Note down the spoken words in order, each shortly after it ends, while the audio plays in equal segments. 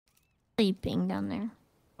Sleeping down there.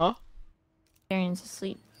 Huh? Arian's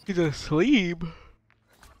asleep. He's asleep.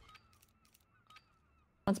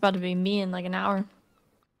 That's about to be me in like an hour.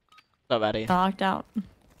 What's up, Eddie? Locked out.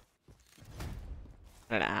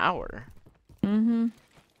 An hour? Mm-hmm.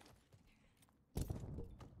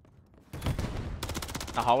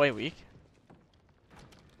 The hallway weak?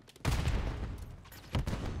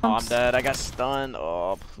 Oh, I'm dead. I got stunned.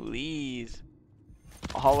 Oh, please.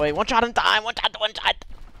 Hallway. One shot in time. One shot. One shot.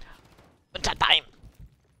 One shot time.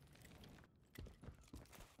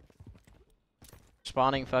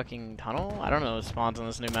 Spawning fucking tunnel? I don't know what spawns on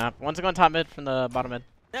this new map. One's going top mid from the bottom mid.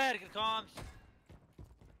 Dead, get comms.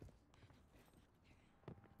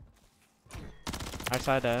 Right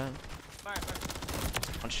side dead. Fire,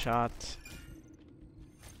 fire. One shot.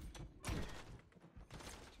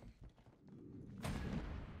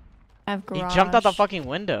 I have garage. He jumped out the fucking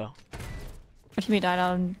window. Our teammate died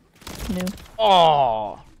out of new.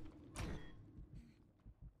 Oh.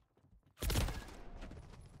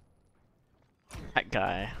 That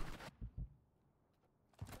guy.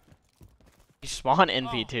 You spawn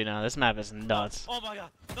NP2 now. This map is nuts. Oh my god.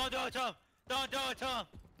 Don't do it, Tom. Don't do it, Tom.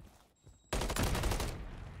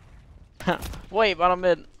 Wait, bottom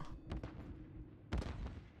mid.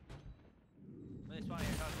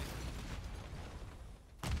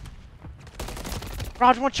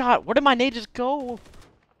 Raj, one shot. Where did my nade just go?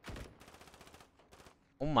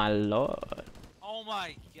 Oh my lord. Oh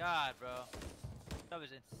my god, bro. That was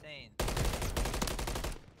insane.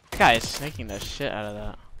 That guy is snaking the shit out of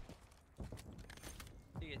that.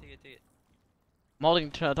 Take it, take it, take it. Molding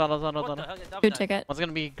tunnel. What the hell? Get Good ticket. One's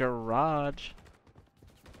gonna be garage.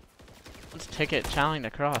 One's ticket channeling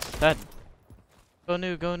across. Dead. Go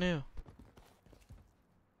new, go new.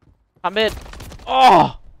 I'm mid.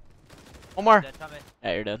 Oh! One more. Dead, Tommy.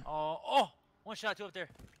 Yeah, you're dead. Oh, one shot, two up there.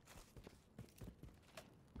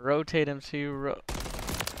 Rotate him to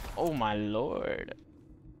oh my lord.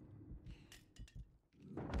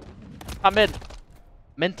 I'm mid.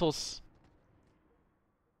 Mentals.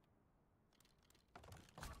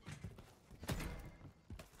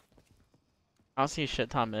 I don't see shit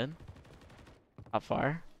top mid. Top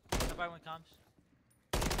far. Nobody one comms.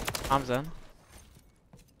 Tom's in.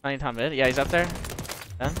 I need top mid. Yeah, he's up there.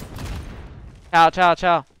 Then. Chow, chow,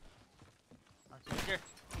 chow. Here.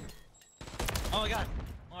 Oh my god.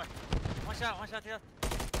 More. One shot, yeah.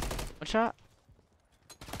 One shot.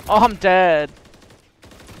 Oh, I'm dead.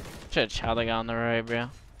 Should've chowed the guy on the right, bro.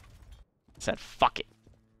 Said fuck it.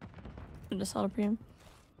 I just saw the premium.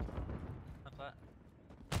 One flat.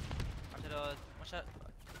 One shot.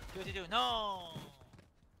 Two. No!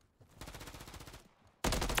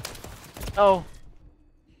 Oh.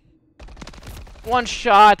 One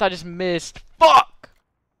shot, I just missed. Fuck!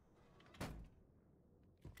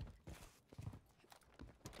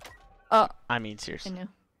 Oh. I mean, I seriously. knew.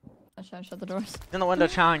 I should have shut the doors. In the window,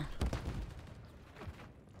 chowing.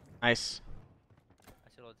 Nice. I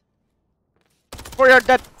should load. 4 yard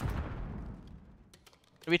dead.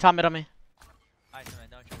 Should we top mid on me? Alright, man,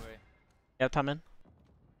 don't you worry. Yeah, top mid.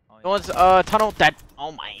 Oh, No one's tunnel dead.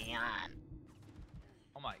 Oh my god.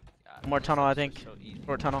 Oh my god. One more tunnel, I think. So easy.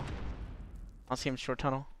 Short tunnel. I'll see him short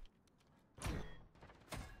tunnel.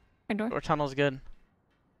 My door. Short tunnel's good.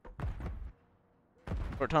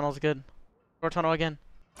 Short tunnel's good. Short tunnel again.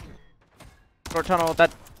 Short tunnel,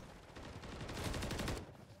 that.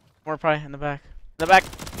 More probably in the back. In the back.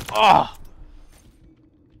 Oh!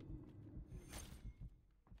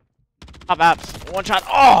 Top apps. One shot.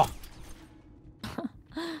 Oh!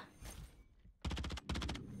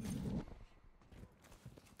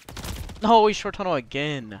 No, he's short tunnel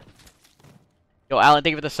again. Yo, Alan,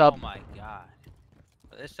 thank you for the sub. Oh my god.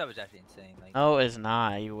 This sub is actually insane. Like, No, it's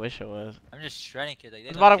not. You wish it was. I'm just shredding kids. Like,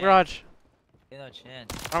 It's bottom garage. They no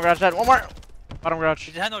chance. Bottom garage dead. One more. Bottom garage.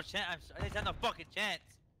 They just had no chance. They just had no fucking chance.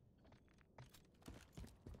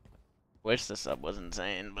 Wish the sub was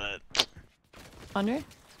insane, but. Under? What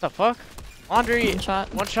the fuck? Laundry. One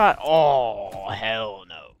shot. One shot. Oh, hell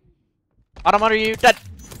no. Bottom under you. Dead.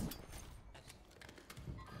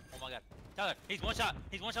 Oh my god. Tyler, he's one shot.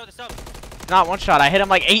 He's one shot with the sub. Not one shot. I hit him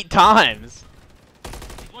like 8 times.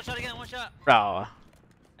 He's one shot again, one shot. Bro. I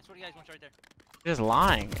swear to God, he's one shot right there. He's just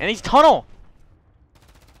lying. And he's tunnel.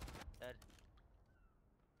 Dead.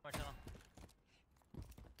 More tunnel.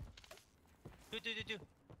 Two.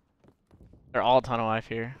 They're all tunnel, I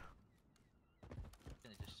fear.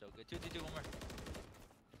 This is just so good. Two, one more.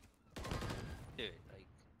 Dude, like.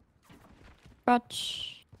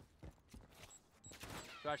 Crutch.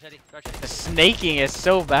 Garage heady. The snaking is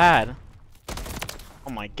so bad. Oh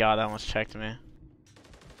my god, that almost checked me.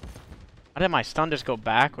 How did my stun just go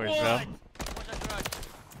backwards, bro? One shot garage.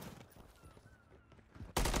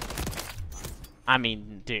 I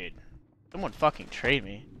mean, dude. Someone fucking trade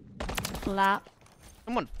me. Lap.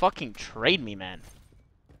 Someone fucking trade me, man.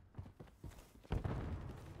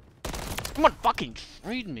 Someone fucking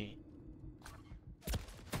trade me.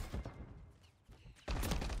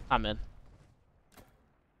 I'm in.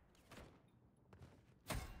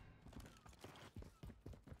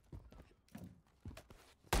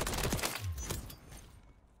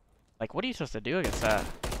 Like, what are you supposed to do against that?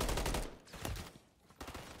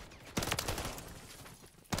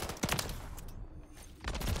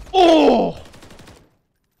 Oh!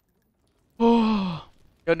 Oh!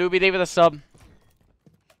 Yo, newbie, Dave with a sub.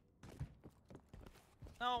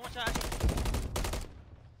 No, one shot.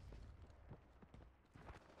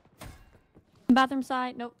 Bathroom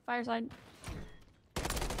side. Nope. Fire side.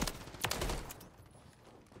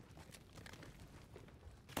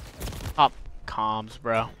 Top comms,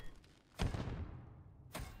 bro.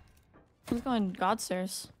 I'm going God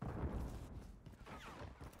stairs.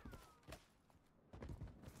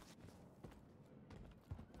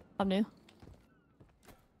 I'm new.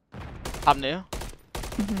 Top new.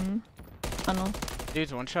 Mm-hmm. Tunnel.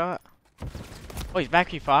 Dude's one shot. Oh, he's back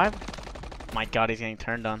P5? My god, he's getting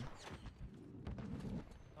turned on.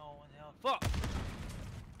 No, one hell. Fuck.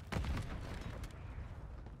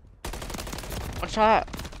 One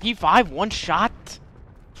shot. P5, one shot.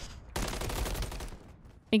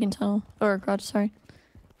 Making tunnel. Or garage, sorry.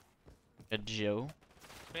 Good Joe.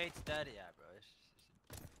 Trade's dead, yeah, bro. It's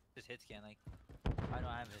just hit scan, like. I know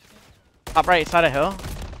I have hit scan. Top right side of hill.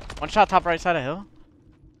 One shot, top right side of hill.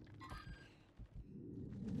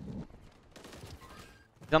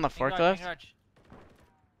 He's on the forklift.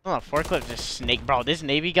 On the forklift, just snake. Bro, this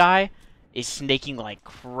Navy guy is snaking like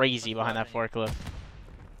crazy behind that forklift.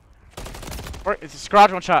 It's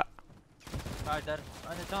garage, one shot. Alright, dead.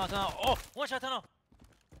 Tunnel, tunnel. Oh, one shot tunnel.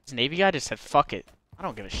 This Navy guy just said, fuck it. I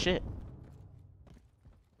don't give a shit.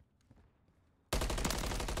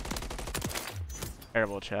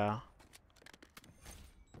 Terrible chow.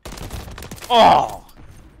 Oh!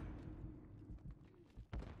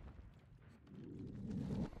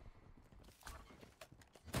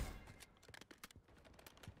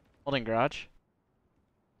 Holding garage.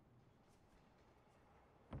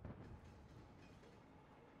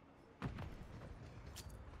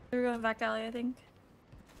 We're going back alley, I think.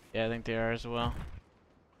 Yeah, I think they are as well.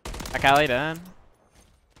 Back alley done.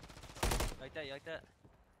 Like that, you like that?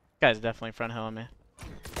 Guy's definitely front hilling me.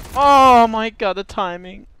 Oh my god, the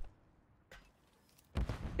timing.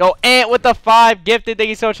 Yo, Ant with the 5 gifted. Thank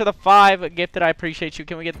you so much for the 5 gifted. I appreciate you.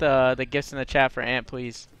 Can we get the gifts in the chat for Ant,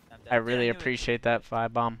 please? I really appreciate that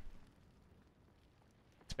 5 bomb.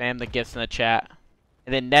 Spam the gifts in the chat.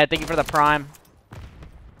 And then Ned, thank you for the prime.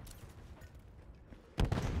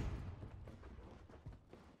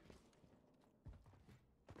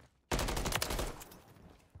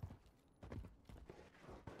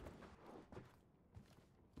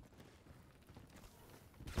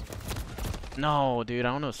 No, dude,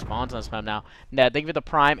 I don't know spawns on spam now. Ned, thank you for the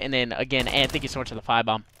prime. And then again, Ant, thank you so much for the 5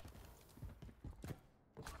 bomb.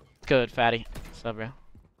 Good, fatty. What's up, bro?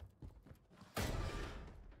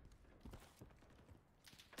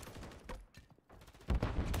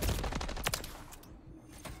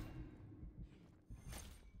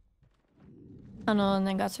 Tunnel and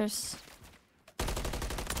then got stairs.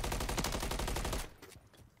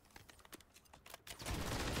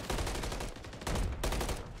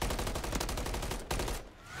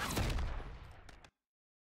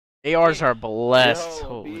 ARs are blessed. Yo,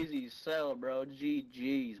 Holy. Abezy, sell, bro.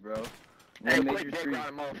 GG's, bro. Hey, One quit major dick street.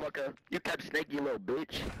 riding, motherfucker. You kept snake, you little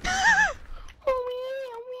bitch.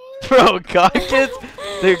 Bro, car kids,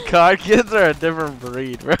 dude, car kids are a different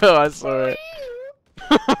breed, bro. I swear,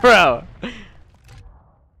 bro.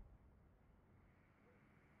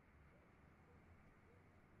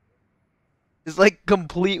 It's like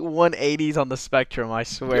complete 180s on the spectrum. I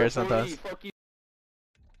swear Yo, sometimes. fuck you.